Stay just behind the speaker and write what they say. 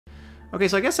Okay,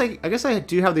 so I guess I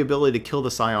do have the ability to kill the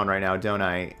Sion right now, don't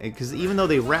I? Because even though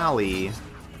they rally,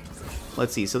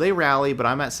 let's see. So they rally, but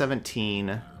I'm at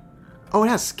 17. Oh, it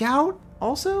has Scout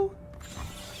also?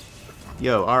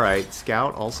 Yo, all right,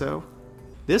 Scout also.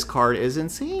 This card is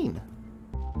insane.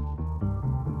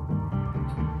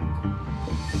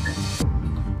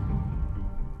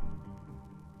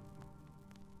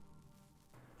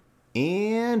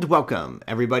 And welcome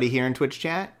everybody here in Twitch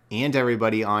chat and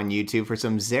everybody on YouTube for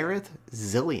some Xerath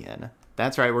Zilean.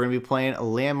 That's right, we're going to be playing a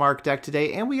landmark deck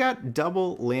today, and we got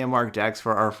double landmark decks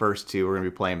for our first two. We're going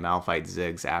to be playing Malphite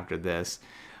Ziggs after this.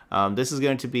 This is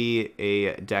going to be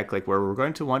a deck like where we're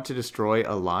going to want to destroy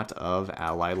a lot of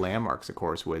allied landmarks, of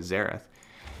course, with Xerath.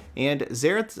 And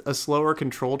Xerath's a slower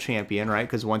control champion, right?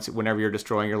 Because whenever you're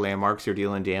destroying your landmarks, you're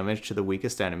dealing damage to the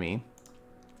weakest enemy.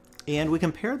 And we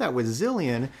compare that with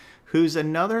Zilean, who's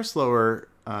another slower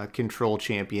control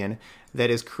champion that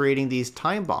is creating these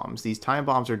time bombs. These time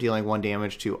bombs are dealing 1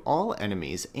 damage to all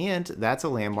enemies, and that's a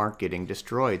landmark getting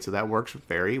destroyed. So that works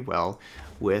very well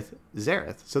with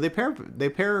Xerath. So they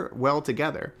pair well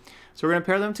together. So we're going to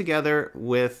pair them together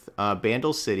with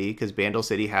Bandle City, because Bandle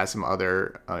City has some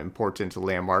other important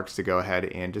landmarks to go ahead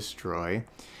and destroy.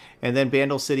 And then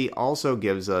Bandle City also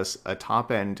gives us a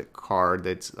top-end card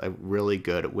that's a really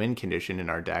good win condition in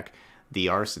our deck, the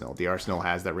Arsenal. The Arsenal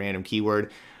has that random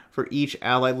keyword for each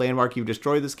allied landmark you've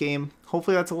destroyed this game.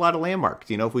 Hopefully that's a lot of landmarks.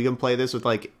 You know, if we can play this with,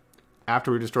 like,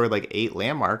 after we destroyed, like, 8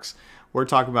 landmarks, we're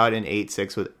talking about an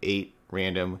 8-6 with 8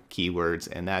 random keywords,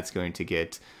 and that's going to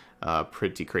get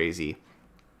pretty crazy.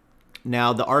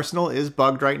 Now, the Arsenal is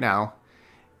bugged right now.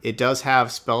 It does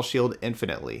have Spell Shield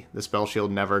infinitely. The Spell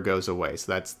Shield never goes away,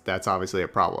 so that's obviously a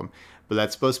problem. But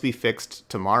that's supposed to be fixed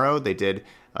tomorrow. They did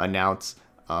announce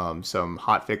some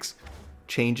hotfix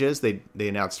changes. They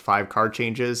announced 5 card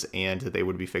changes, and they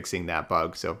would be fixing that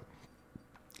bug. So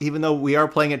even though we are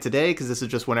playing it today, because this is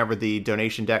just whenever the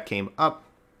donation deck came up,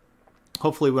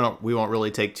 hopefully we won't really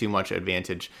take too much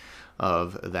advantage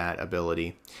of that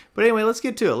ability. But anyway, let's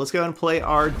get to it. Let's go and play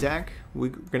our deck. We're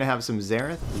going to have some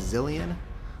Xerath Zilean.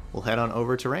 We'll head on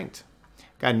over to ranked.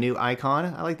 Got a new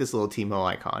icon. I like this little Teemo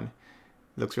icon.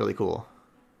 It looks really cool.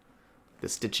 The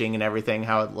stitching and everything,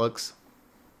 how it looks.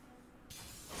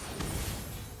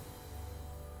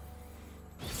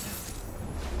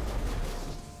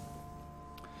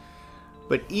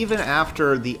 But even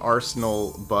after the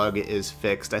Arsenal bug is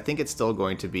fixed, I think it's still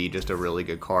going to be just a really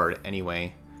good card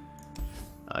anyway.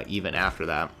 Even after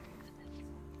that.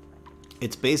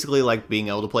 It's basically like being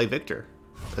able to play Victor,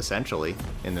 essentially,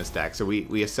 in this deck. So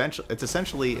it's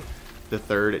essentially the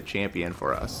 3rd champion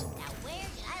for us.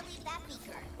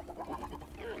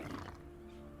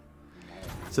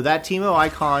 So that Teemo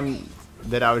icon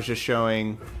that I was just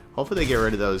showing, hopefully they get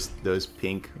rid of those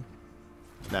pink,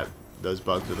 those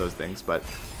bugs or those things. But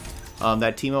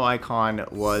that Teemo icon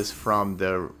was from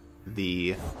the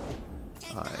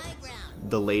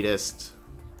latest.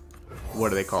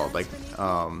 What are they called? Like,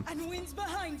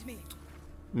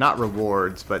 not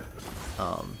rewards, but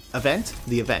event?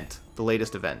 The event. The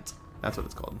latest event. That's what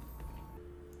it's called.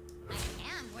 I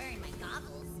am wearing my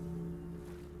goggles.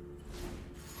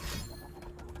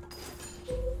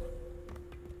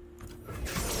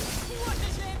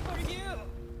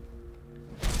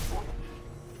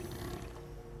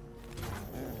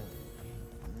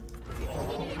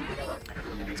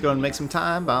 Let's go and make some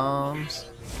time bombs.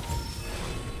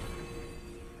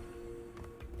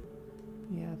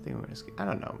 I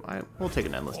don't know. We'll take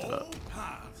an endless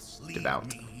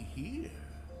devout.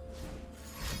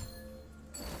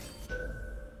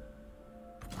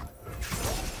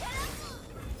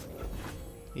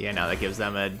 Yeah, now that gives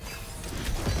them a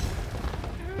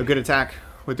good attack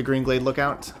with the Green Glade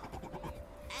Lookout. So I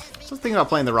was thinking about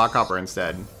playing the Rockhopper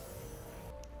instead.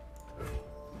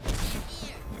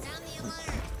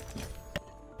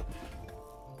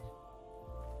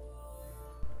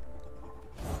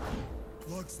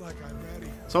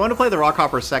 So I want to play the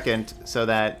Rockhopper second, so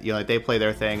that, you know, like, they play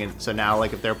their thing, and so now,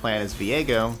 like, if their plan is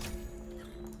Viego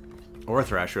or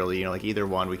Thresh, really, you know, like, either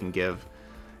one we can give,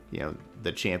 you know,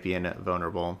 the champion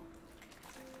vulnerable.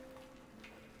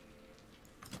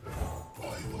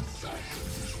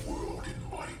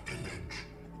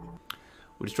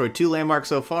 We destroyed 2 landmarks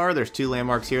so far. There's 2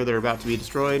 landmarks here that are about to be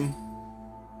destroyed.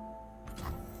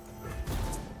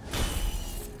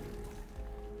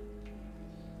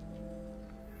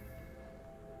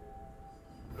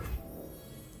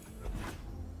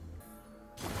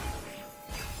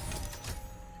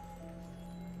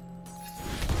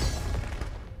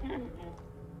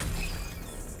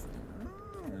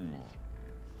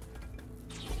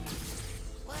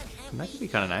 That could be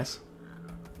kind of nice.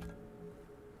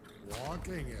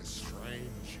 Walking is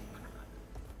strange.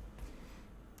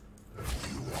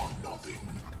 You want nothing.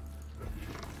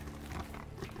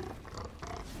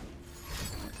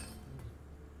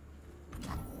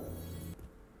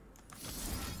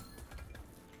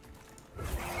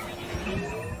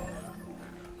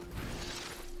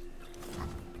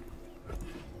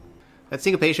 That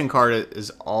syncopation card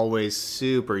is always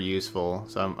super useful,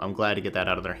 so I'm glad to get that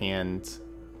out of their hands.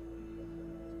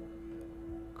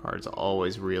 Card's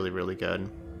always really, really good.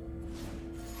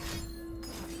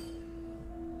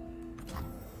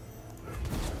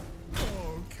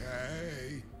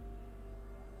 Okay.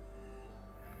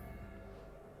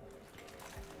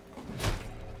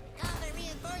 Other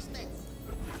reinforcements.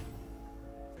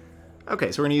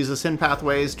 Okay, so we're gonna use the Sin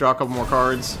Pathways, draw a couple more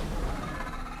cards.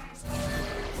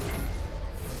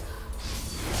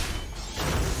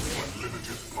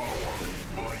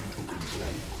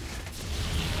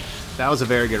 That was a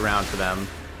very good round for them.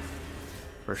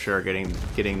 For sure,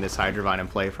 getting this Hydrovine in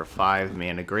play for 5.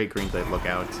 Man, a great Green Blade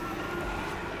lookout.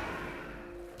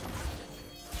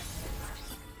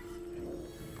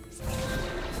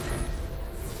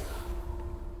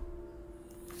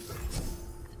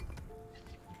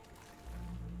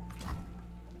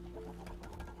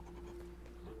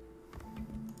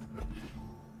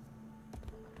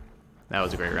 That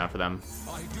was a great round for them.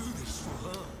 I do this for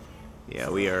her.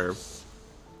 Yeah, we are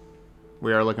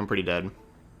looking pretty dead.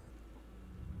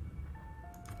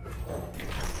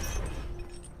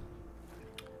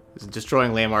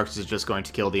 Destroying landmarks is just going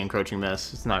to kill the encroaching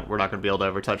miss. It's not. We're not going to be able to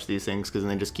ever touch these things because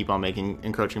they just keep on making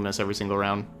encroaching miss every single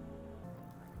round.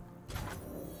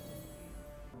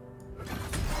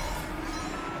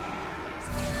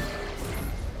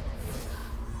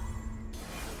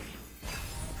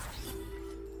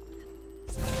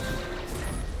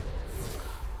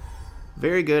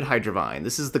 Very good Hydrovine.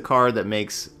 This is the card that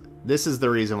makes... This is the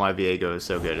reason why Viego is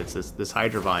so good. It's this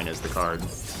Hydrovine is the card.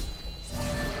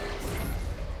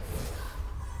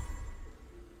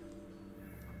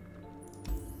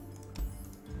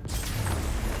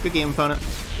 Good game, opponent.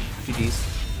 GG's.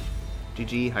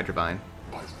 GG, Hydrovine.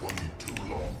 I've waited too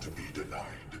long to be denied.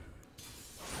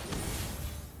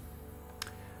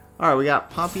 Alright, we got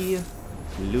Poppy,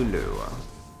 Lulu.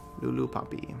 Lulu,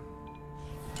 Poppy.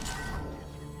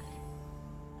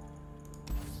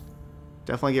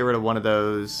 Definitely get rid of one of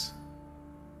those.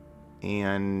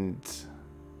 And...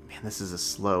 Man, this is a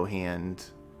slow hand.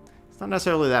 It's not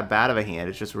necessarily that bad of a hand,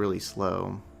 it's just really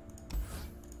slow.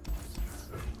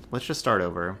 Let's just start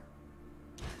over.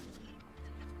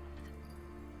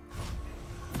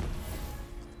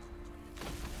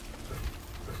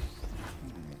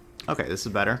 Okay, this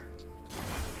is better.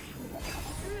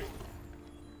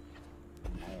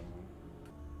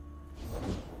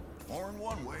 More than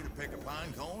one way to pick a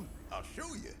pine cone. I'll show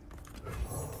you.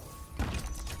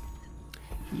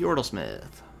 Yordlesmith.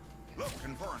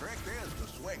 Looking for a trick is to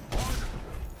swing harder.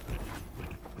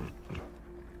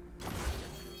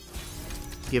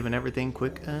 Giving everything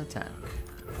quick attack.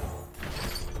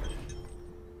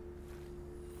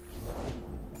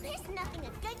 There's nothing a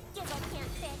good giggle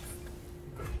can't fix.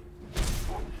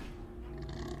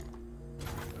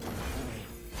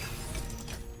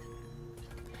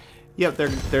 Yep,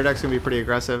 their deck's gonna be pretty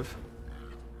aggressive.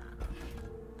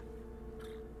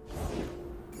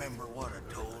 Remember what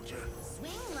I told you?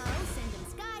 Swing low, send them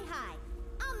sky high.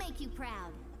 I'll make you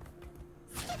proud.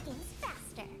 Sticking's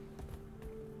faster.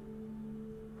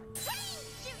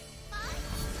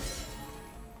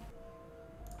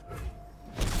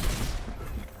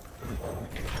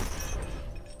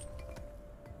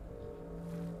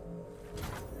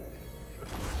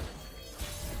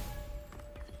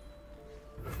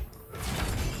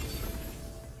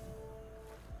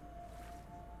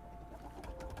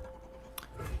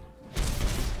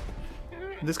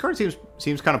 This card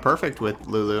seems kind of perfect with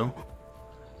Lulu.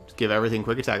 Just give everything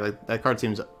quick attack. Like that card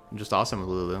seems just awesome with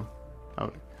Lulu.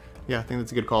 Oh, yeah, I think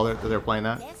that's a good call that they're playing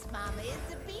that. This mama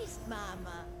is a beast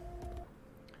mama.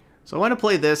 So I want to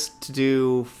play this to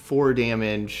do 4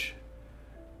 damage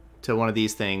to one of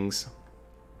these things.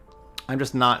 I'm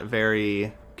just not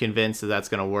very convinced that that's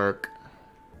going to work.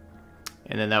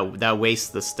 And then that wastes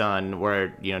the stun,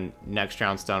 where, you know, next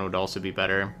round stun would also be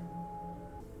better.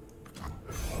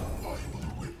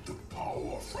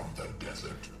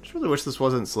 I just really wish this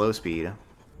wasn't slow speed.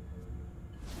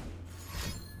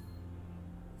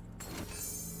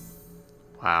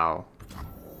 Wow.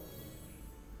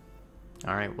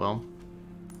 Alright, well.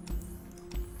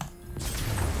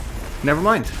 Never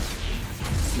mind.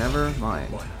 Never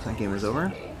mind. That game is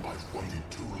over. I've waited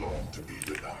too long to be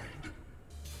denied.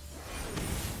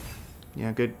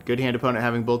 Yeah, good hand opponent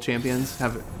having both champions.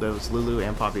 Have those Lulu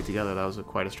and Poppy together. That was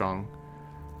quite a strong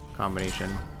combination.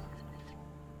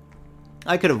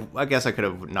 I guess I could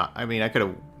have not. I mean, I could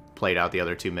have played out the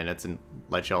other 2 minutes and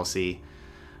let y'all see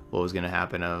what was going to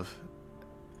happen of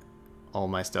all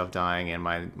my stuff dying and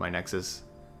my Nexus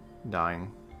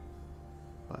dying.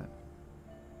 But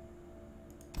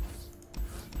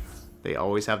they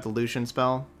always have the Lucian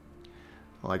spell.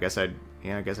 Well, I guess I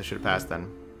should have passed then.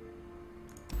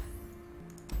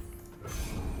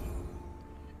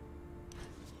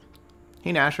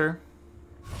 Hey, Nasher.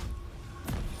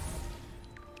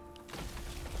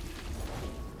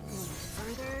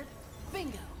 Further.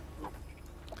 Bingo.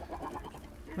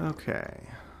 Okay.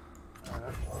 Not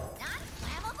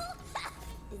flammable?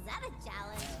 Is that a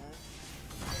challenge?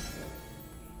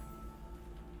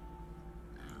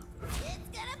 It's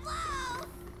gonna blow!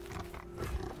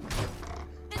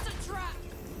 It's a trap!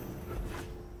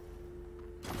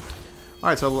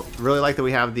 Alright, so I really like that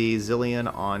we have the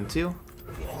Zilean on too.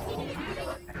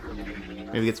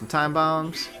 Maybe get some time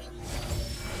bombs.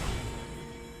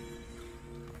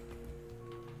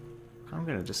 I'm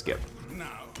gonna just skip.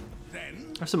 Now,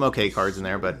 then. There's some okay cards in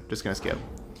there, but just gonna skip.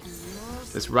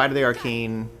 This Ride of the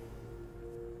Arcane.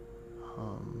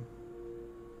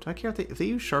 Do I care if they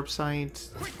use Sharp Sight?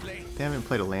 Quickly. They haven't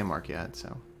played a landmark yet,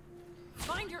 so.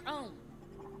 Find your own.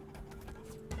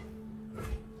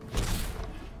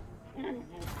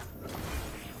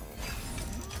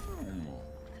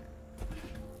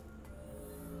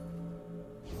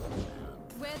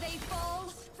 Where they fall,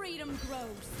 freedom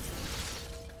grows.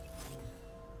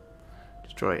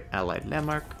 Destroy allied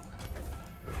landmark.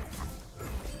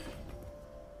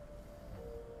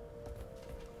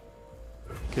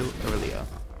 Kill Irelia.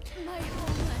 My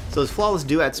homeland. So this Flawless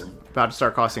Duet's about to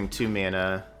start costing 2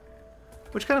 mana,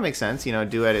 which kind of makes sense. You know,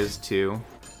 Duet is 2.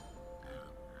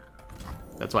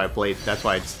 That's why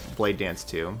it's Blade Dance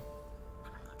 2.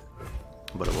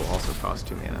 But it will also cost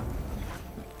 2 mana.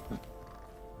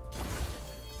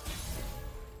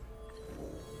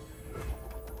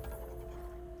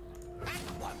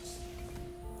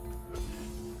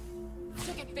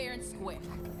 Took it fair and square.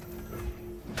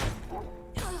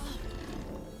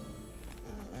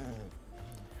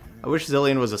 I wish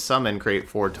Zilean was a summon, create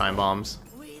 4 time bombs.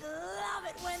 We love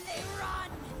it when they run.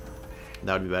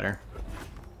 That would be better.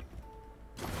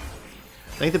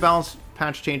 I think the balance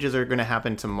patch changes are going to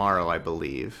happen tomorrow, I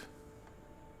believe.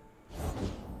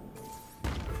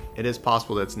 It is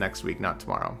possible that it's next week, not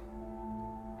tomorrow.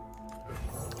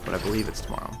 But I believe it's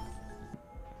tomorrow.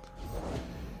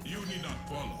 You need not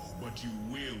follow, but you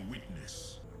will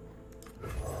witness.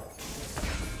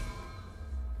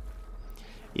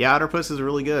 Yeah, Otterpuss is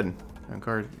really good. That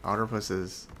card, Otterpuss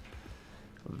is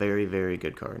a very, very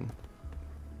good card.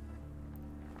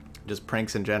 Just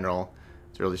pranks in general,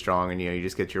 it's really strong, and you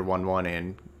just get your 1/1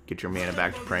 and get your mana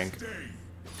back to prank.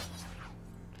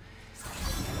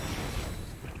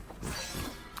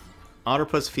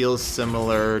 Otterpuss feels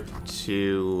similar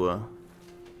to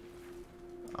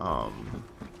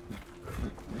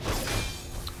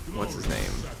what's his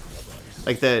name?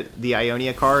 Like the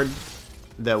Ionia card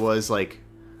that was like,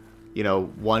 you know,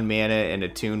 1 mana and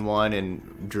attune 1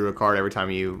 and drew a card every time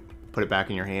you put it back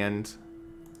in your hand.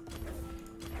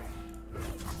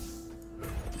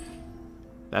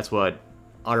 That's what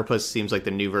Otterpuss seems like,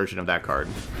 the new version of that card.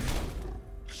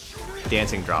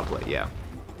 Dancing Droplet, yeah.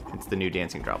 It's the new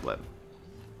Dancing Droplet.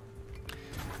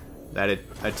 That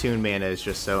attune mana is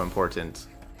just so important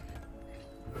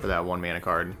for that 1 mana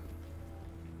card.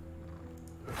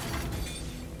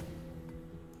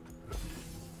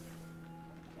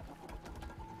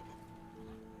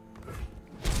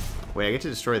 Wait, I get to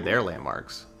destroy their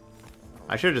landmarks.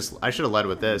 I should have led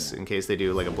with this in case they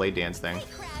do like a Blade Dance thing. Hey,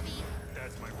 Krabby.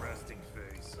 That's my resting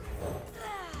face.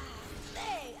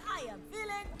 Hey, I am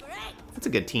feeling great. That's a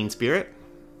good teen spirit.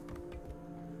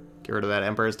 Get rid of that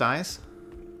Emperor's Dice.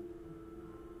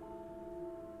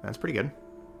 That's pretty good.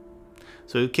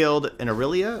 So we've killed an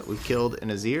Irelia, we've killed an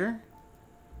Azir.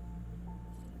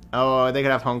 Oh, they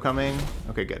could have Homecoming.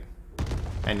 Okay, good.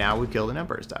 And now we've killed an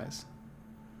Emperor's Dice.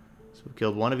 So we've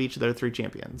killed 1 of each of their 3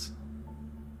 champions.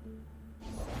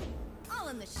 All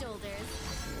in the shoulders.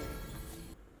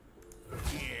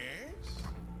 Yes.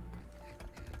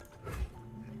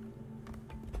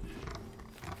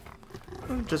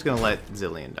 I'm just gonna let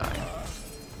Zilean die.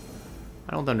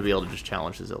 I don't want them to be able to just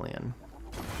challenge the Zilean.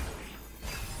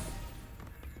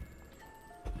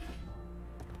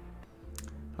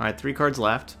 Alright, 3 cards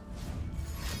left.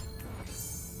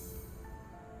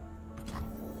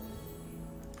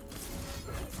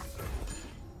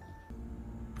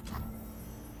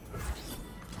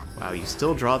 Wow, you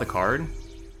still draw the card?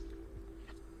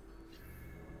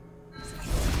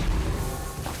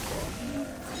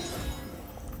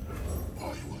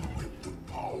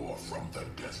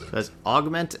 that's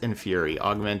Augment and Fury.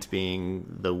 Augment being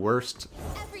the worst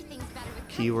Everything's better with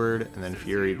keyword, and then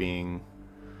Fury being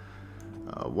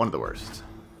one of the worst.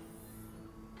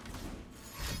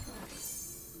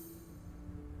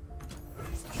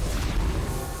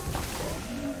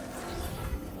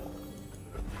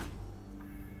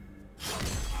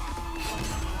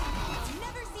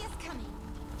 never see us coming.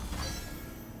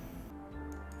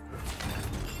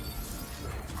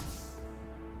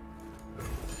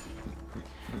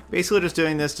 Basically just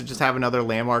doing this to just have another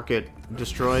landmark get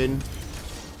destroyed.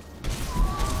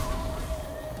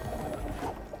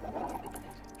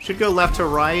 Should go left to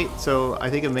right, so I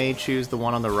think it may choose the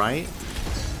one on the right.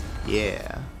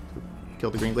 Yeah. Kill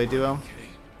the Green Blade duo.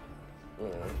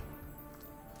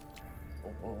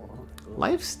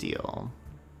 Lifesteal.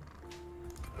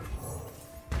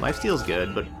 Lifesteal's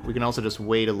good, but we can also just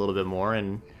wait a little bit more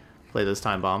and play this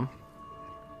time bomb.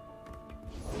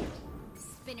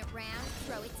 Spin it round,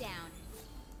 throw it down.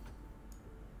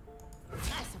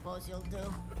 I suppose you'll do.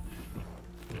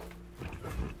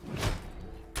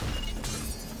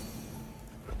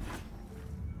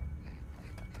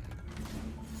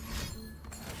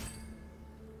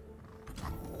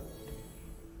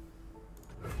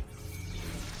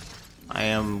 I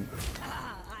am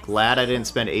glad I didn't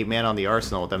spend 8 mana on the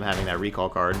Arsenal with them having that recall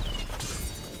card.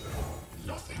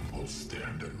 Nothing will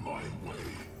stand in my way.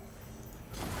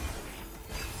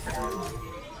 The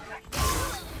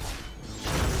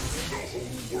whole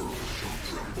world shall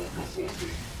tremble before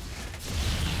me.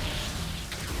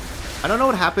 I don't know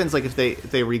what happens like if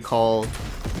they recall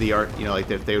the like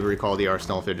if they would recall the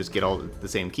Arsenal if they just get all the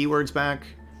same keywords back,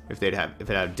 if it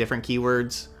had different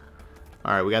keywords.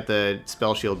 All right, we got the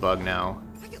spell shield bug now.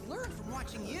 I could learn from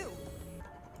watching you.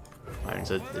 All right,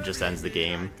 so it just ends the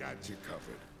game. Got you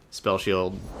covered. Spell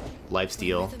shield,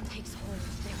 lifesteal, Rhythm takes hold.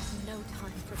 There's no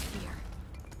time for fear.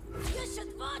 You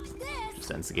should watch this.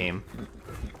 just ends the game.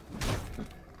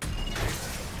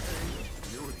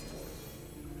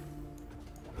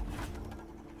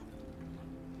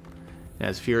 It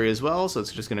has Fury as well, so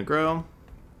it's just gonna grow.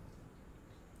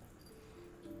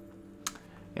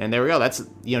 And there we go. That's,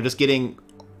 just getting,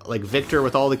 like, Victor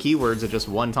with all the keywords at just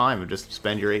one time. Just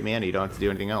spend your 8 mana. You don't have to do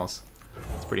anything else.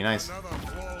 It's pretty nice. Another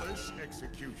flawless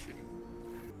execution.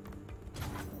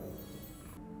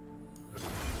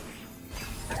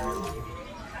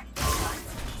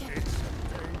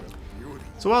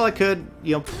 So while I could,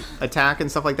 attack and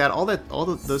stuff like that, all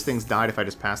those things died if I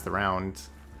just passed the round.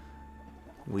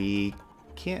 We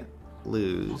can't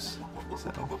lose.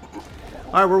 So.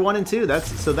 All right, we're 1 and 2.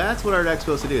 That's what our deck's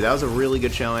supposed to do. That was a really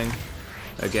good showing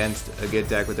against a good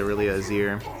deck with Irelia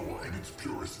Azir. Power in its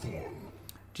purest form.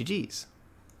 GG's.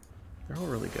 They're all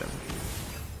really good.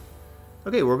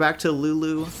 Okay, we're back to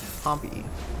Lulu Pompey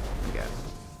again.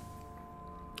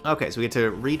 Okay, so we get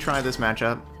to retry this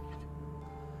matchup.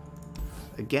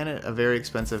 Again, a very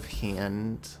expensive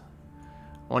hand.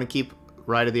 I want to keep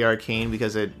Rite of the Arcane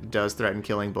because it does threaten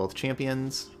killing both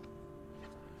champions.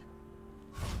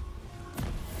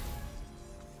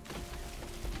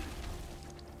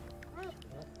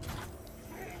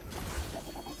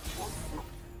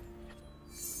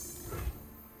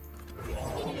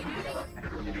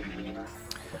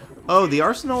 Oh, the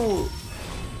Arsenal...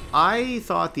 I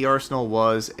thought the Arsenal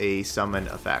was a summon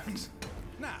effect.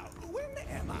 Now, when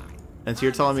am I? And so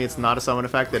you're telling me it's not a summon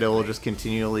effect, that it will just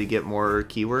continually get more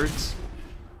keywords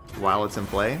while it's in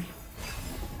play?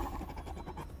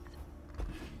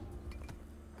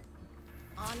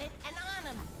 On it and on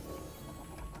 'em.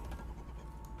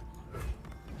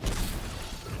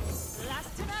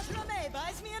 Last International May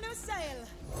buys me a new sail.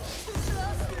 Too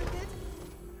slow, stupid.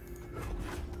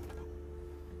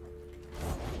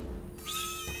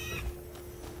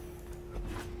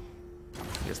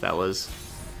 I guess that was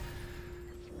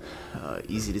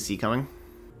easy to see coming.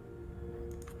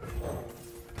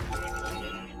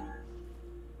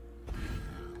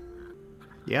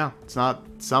 Yeah, it's not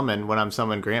summon when I'm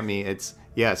summon grant me. It's,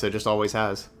 yeah, so it just always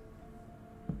has.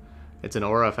 It's an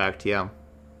aura effect, yeah.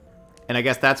 And I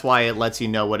guess that's why it lets you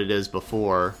know what it is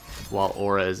before, while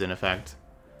aura is in effect.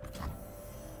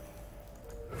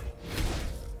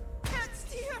 Can't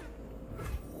steer.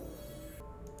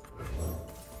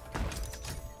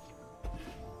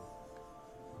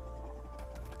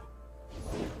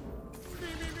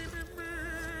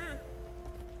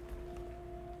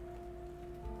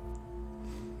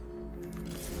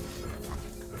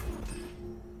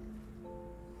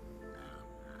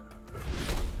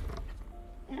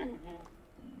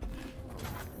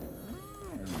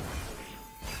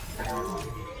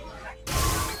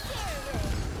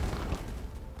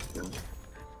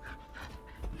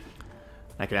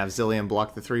 I can have Zilean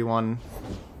block the 3-1.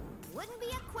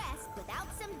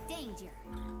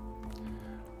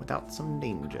 without some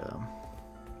danger.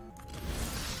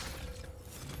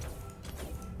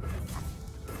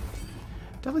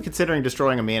 Definitely considering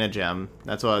destroying a mana gem.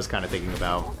 That's what I was kind of thinking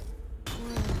about.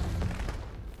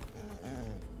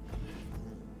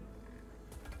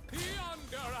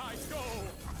 Yonder I go.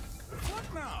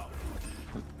 What now?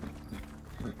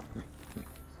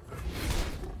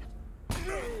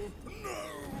 No, no.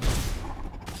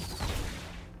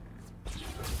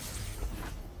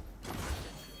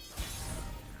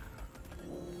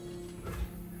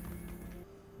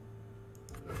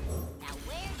 Now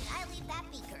where did I leave that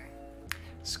beaker?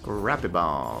 Scrappy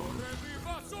Bomb.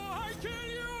 I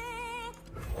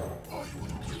will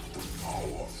get the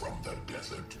power from the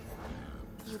desert.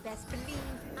 You best believe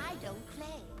I don't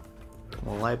play.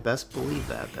 Well, I best believe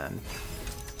that then.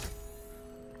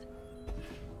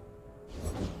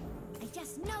 I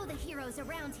just know the hero's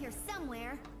around here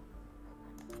somewhere.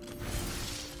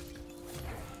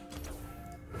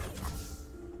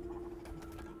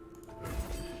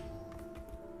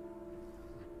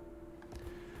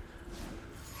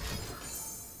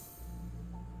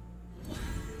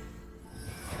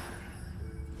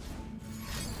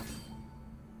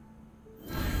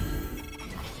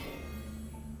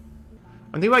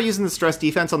 I'm thinking about using the stress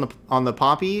defense on the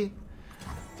Poppy.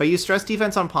 If I use stress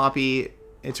defense on Poppy,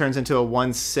 it turns into a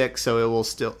 1/6, so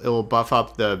it will buff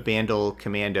up the Bandle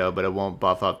Commando, but it won't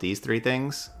buff up these three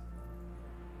things.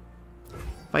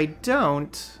 If I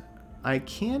don't, I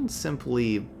can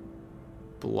simply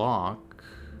block.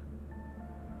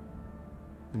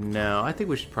 No, I think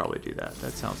we should probably do that.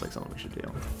 That sounds like something we should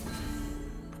do.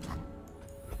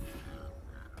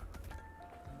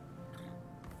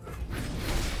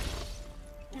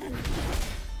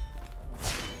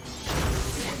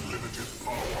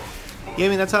 Yeah, I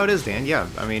mean, that's how it is, Dan. Yeah,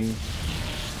 I mean,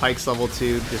 Pike's level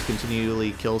 2 just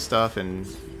continually kills stuff, and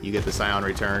you get the Sion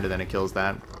returned, and then it kills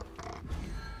that.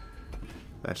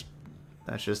 That's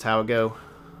just how it go.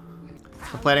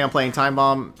 I'm planning on playing Time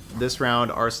Bomb this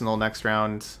round, Arsenal next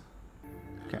round.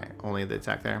 Okay, only the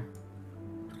attack there.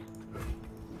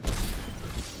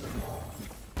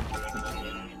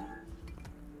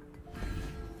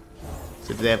 So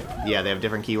do they have, yeah, they have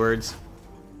different keywords.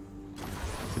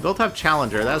 They both have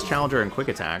Challenger. That was Challenger and Quick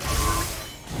Attack.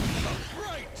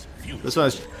 This one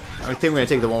is, I think we're going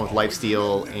to take the one with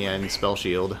Lifesteal and Spell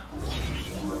Shield.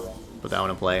 Put that one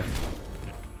in play.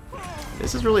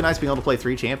 This is really nice being able to play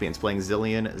 3 champions, playing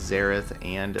Zilean, Xerath,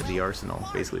 and the Arsenal.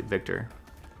 Basically, Victor.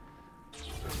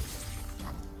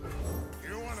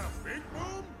 You want a big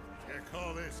boom? Here,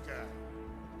 call this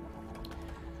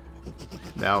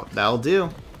guy. That'll do.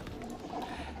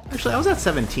 Actually, I was at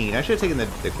 17. I should have taken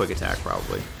the Quick Attack,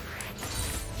 probably.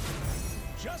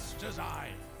 Just as I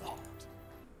thought.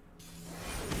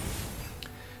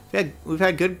 We've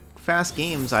had good, fast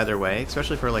games either way,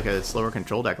 especially for like a slower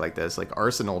control deck like this. Like,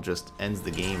 Arsenal just ends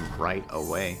the game right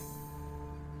away.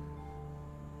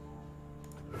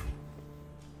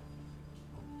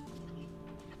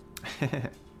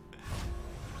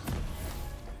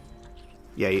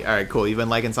 Yeah, alright, cool. You've been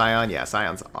liking Sion? Yeah,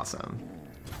 Sion's awesome.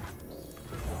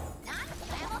 Not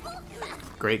flammable?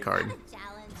 Great card.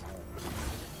 Challenge.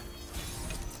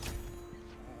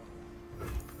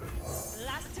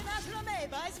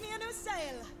 buys me a new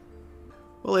sail.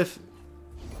 Well, if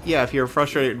you're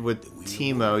frustrated with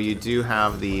Teemo, you do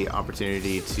have the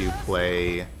opportunity to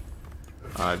play.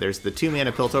 There's the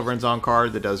 2-mana Piltover and Zon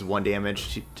card that does 1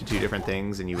 damage to 2 different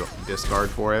things, and you discard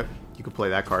for it. You could play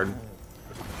that card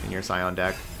in your Sion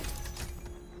deck.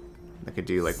 That could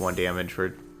do like 1 damage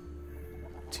for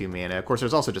 2 mana. Of course,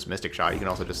 there's also just Mystic Shot. You can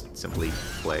also just simply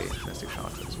play Mystic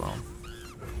Shot as well.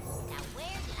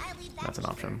 That's an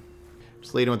option.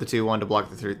 Just lead in with the 2-1 to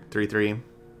block the 3-3.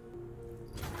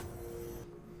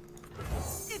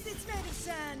 If it's made of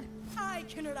sand, I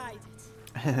can ride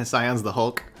it. Sion's the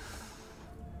Hulk.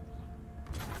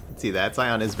 See that?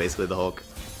 Sion is basically the Hulk.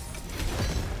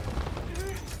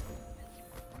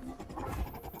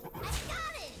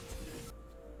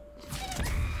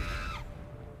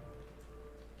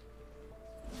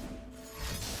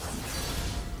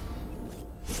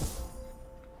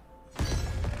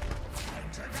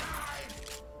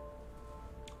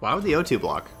 Why would the O2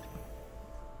 block?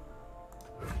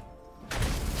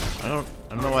 I don't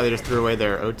know why they just threw away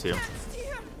their O2.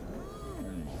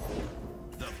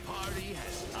 The party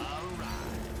has arrived.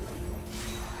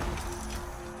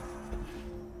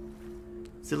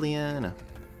 Zilean.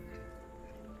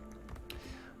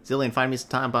 Zilean, find me some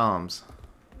time bombs.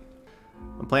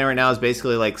 I'm playing right now is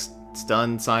basically like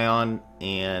stun Sion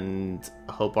and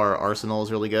hope our Arsenal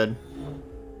is really good.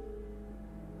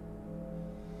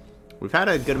 We've had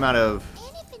a good amount of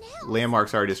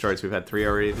landmarks already destroyed, so we've had 3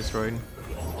 already destroyed.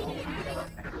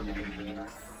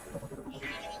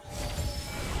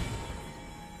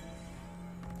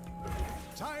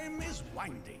 Time is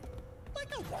winding, like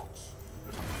a waltz.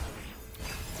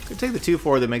 Could take the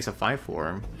 2/4 that makes a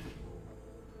 5/4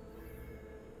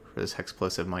 for this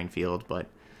Hexplosive Minefield, but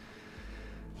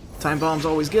Time Bomb's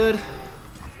always good.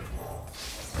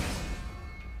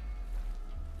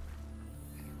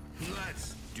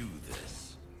 Let's do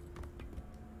this.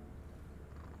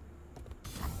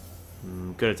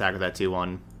 Good attack with that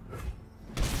 2/1.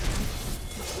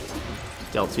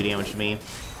 Dealt 2 damage to me.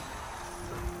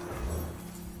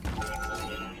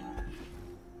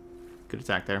 Good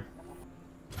attack there.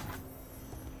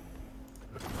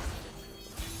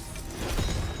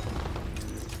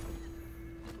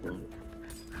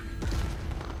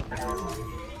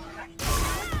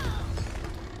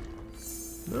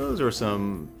 Those are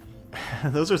some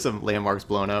those are some landmarks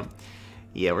blown up.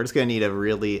 Yeah, we're just gonna need a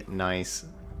really nice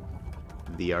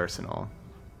the arsenal.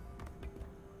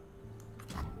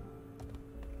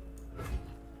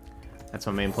 That's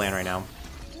my main plan right now.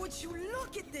 Would you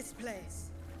look at this place?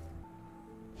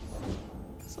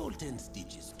 Salt and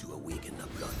stitches to awaken the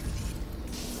blood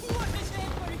within. What a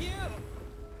shame for you!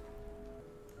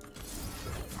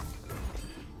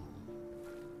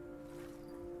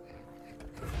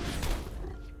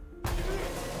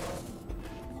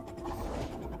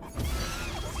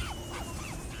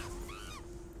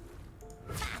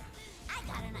 I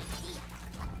got an idea.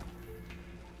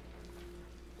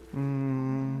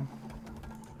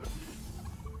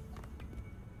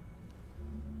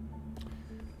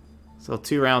 So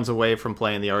 2 rounds away from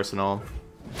playing the arsenal.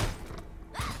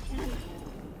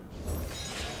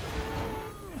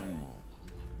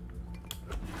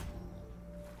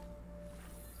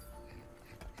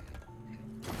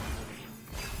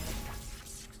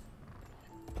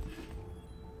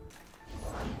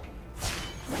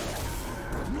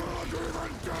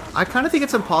 I kind of think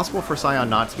it's impossible for Sion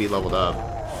not to be leveled up.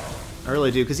 I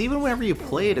really do, because even whenever you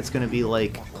play it, it's going to be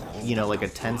like, you know, like a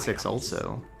 10-6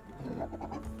 also.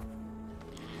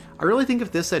 I really think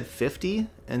if this said 50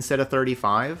 instead of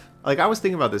 35, like I was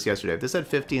thinking about this yesterday, if this said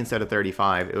 50 instead of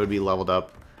 35, it would be leveled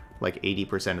up like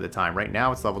 80% of the time. Right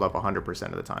now it's leveled up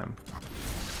 100% of the time.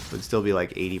 It would still be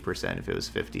like 80% if it was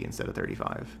 50 instead of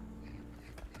 35.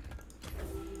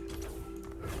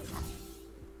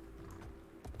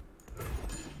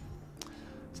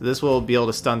 So this will be able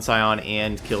to stun Sion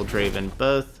and kill Draven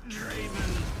both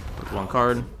with 1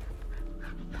 card.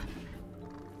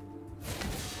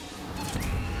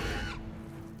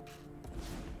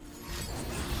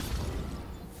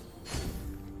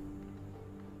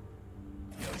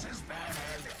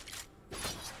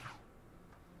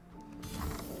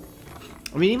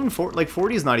 I mean, even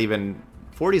 40 is not even...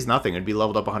 40 is nothing. It'd be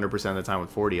leveled up 100% of the time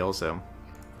with 40 also.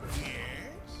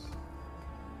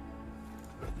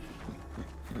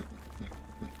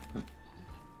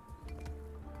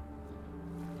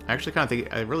 I actually kind of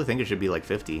think... I really think it should be like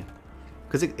 50.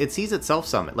 Because it sees itself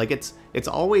summon. Like, it's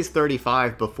always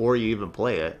 35 before you even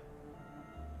play it.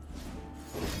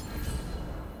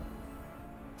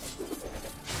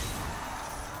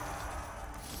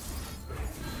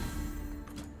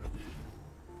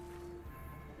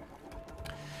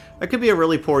 That could be a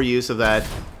really poor use of that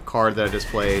card that I just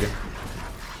played.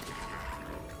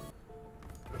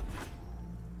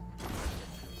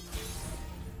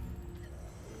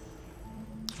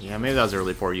 Yeah, maybe that was a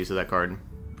really poor use of that card.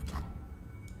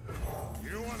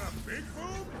 You want a big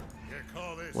boom? You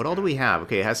call this What all do we have?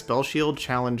 Okay, it has Spell Shield,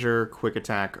 Challenger, Quick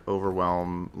Attack,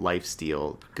 Overwhelm,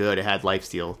 Lifesteal. Good, it had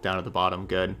Lifesteal down at the bottom.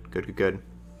 Good, good, good, good.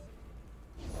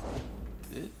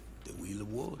 The Wheel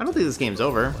of War. I don't think this game's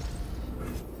over.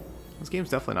 This game's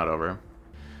definitely not over.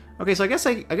 Okay, so I guess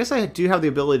I do have the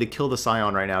ability to kill the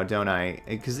Sion right now, don't I?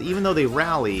 Because even though they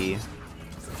rally...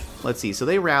 Let's see, so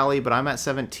they rally, but I'm at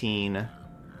 17.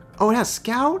 Oh, it has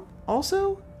Scout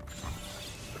also?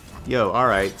 Yo,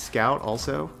 alright, Scout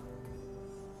also?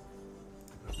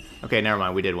 Okay, never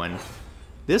mind, we did win.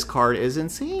 This card is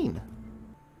insane.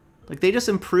 Like, they just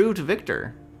improved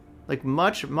Victor. Like,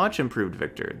 much, much improved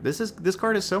Victor. This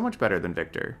card is so much better than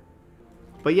Victor.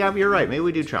 But yeah, you're right. Maybe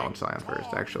we do challenge Sion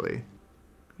first, actually.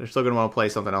 They're still going to want to play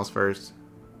something else first.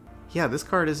 Yeah, this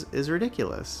card is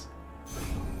ridiculous.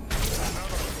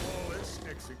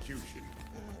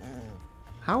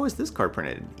 How is this card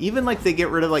printed? Even, like, they get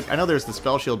rid of, like... I know there's the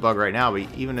Spell Shield bug right now, but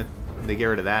even if they get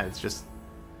rid of that, it's just...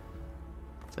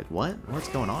 It's like, what? What's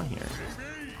going on here?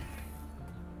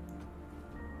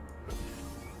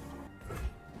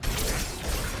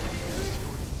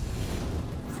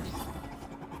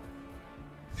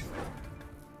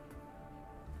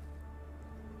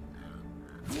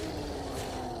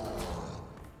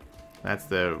 That's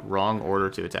the wrong order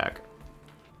to attack.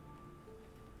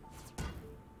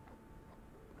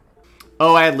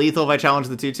 Oh, I had lethal if I challenged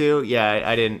the 2-2? Yeah,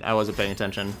 I didn't. I wasn't paying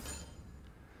attention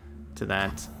to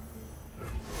that.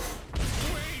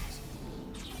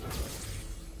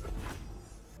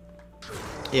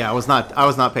 Yeah, I was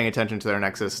not paying attention to their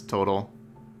Nexus total.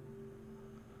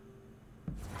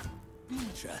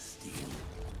 Interesting.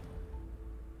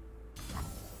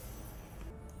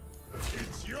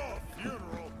 It's your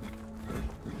funeral.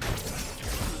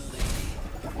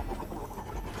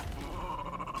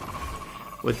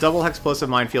 With double Hexplosive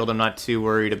Minefield, I'm not too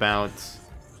worried about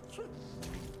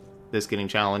this getting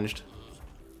challenged.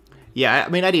 Yeah, I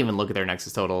mean, I didn't even look at their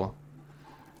Nexus total.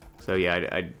 So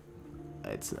yeah,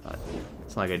 it's not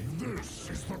like I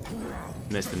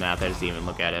missed the math. I just didn't even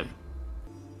look at it.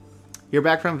 You're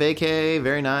back from vacay.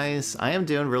 Very nice. I am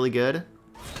doing really good.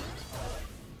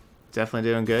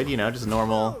 Definitely doing good. You know, just a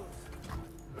normal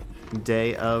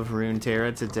day of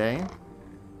Runeterra today.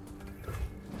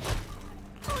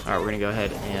 Alright, we're going to go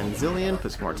ahead and Zilean,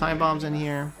 put some more time bombs in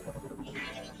here.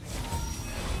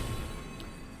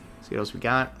 See what else we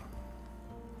got.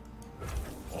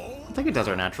 I think a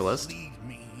Desert Naturalist.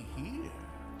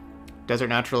 Desert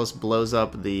Naturalist blows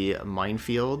up the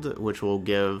minefield, which will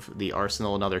give the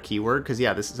arsenal another keyword. Because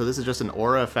yeah, this is just an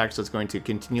aura effect, so it's going to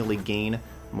continually gain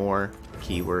more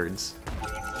keywords.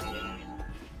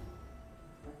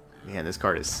 Man, this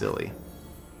card is silly.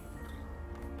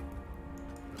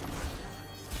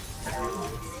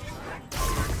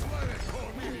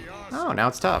 Oh, now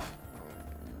it's tough.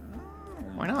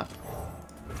 Why not?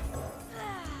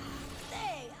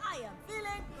 Hey, I am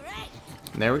feeling great.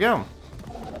 There we go.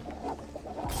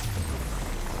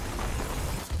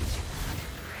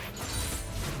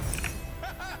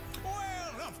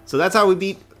 So that's how we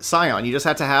beat Sion. You just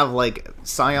have to have, like,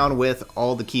 Sion with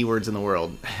all the keywords in the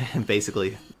world,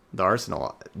 basically. The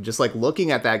arsenal. Just, like,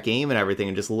 looking at that game and everything,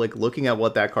 and just, like, looking at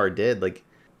what that card did, like,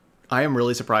 I am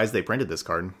really surprised they printed this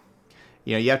card.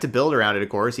 You know, you have to build around it, of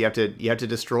course. You have to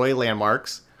destroy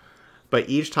landmarks. But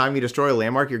each time you destroy a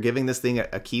landmark, you're giving this thing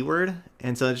a keyword.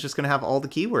 And so it's just going to have all the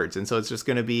keywords. And so it's just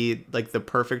going to be, like, the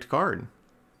perfect card.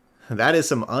 That is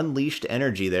some unleashed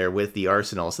energy there with the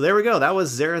arsenal. So there we go. That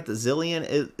was Xerath Zilean.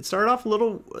 It started off a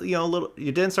little,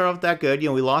 it didn't start off that good. You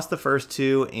know, we lost the first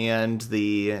two, and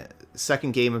the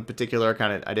second game in particular,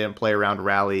 I didn't play around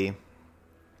rally.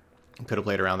 Could have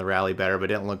played around the rally better, but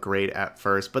it didn't look great at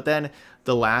first. But then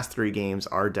the last three games,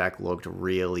 our deck looked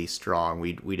really strong.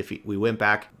 We went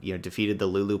back, defeated the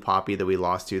Lulu Poppy that we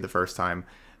lost to the first time.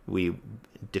 We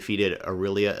defeated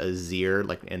Irelia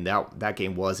Azir, and that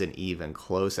game wasn't even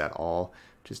close at all.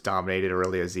 Just dominated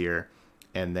Irelia Azir,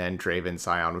 and then Draven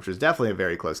Sion, which was definitely a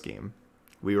very close game.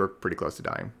 We were pretty close to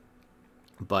dying,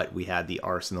 but we had the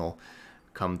Arsenal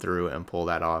come through and pull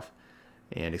that off,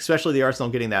 and especially the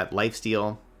Arsenal getting that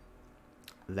lifesteal.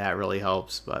 That really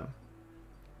helps. But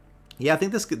yeah, I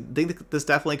think this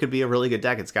definitely could be a really good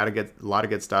deck. It's got a lot of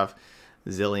good stuff.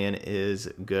 Zilean is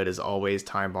good as always.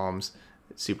 Time bombs,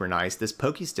 super nice. This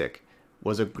Pokey Stick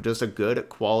was just a good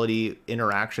quality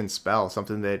interaction spell,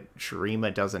 something that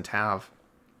Shurima doesn't have.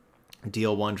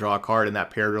 Deal one, draw a card, and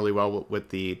that paired really well with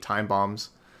the time bombs.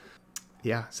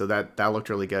 Yeah, so that looked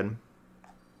really good.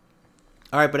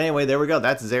 All right, but anyway, there we go.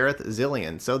 That's Xerath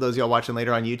Zilean. So those of y'all watching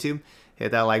later on YouTube,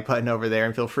 hit that like button over there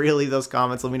and feel free to leave those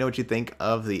comments. Let me know what you think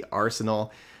of the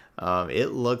arsenal.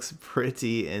 It looks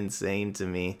pretty insane to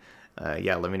me.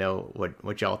 Yeah, let me know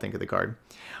what y'all think of the card.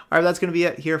 All right, that's going to be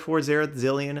it here for Xerath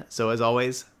Zilean. So as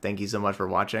always, thank you so much for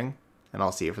watching, and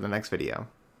I'll see you for the next video.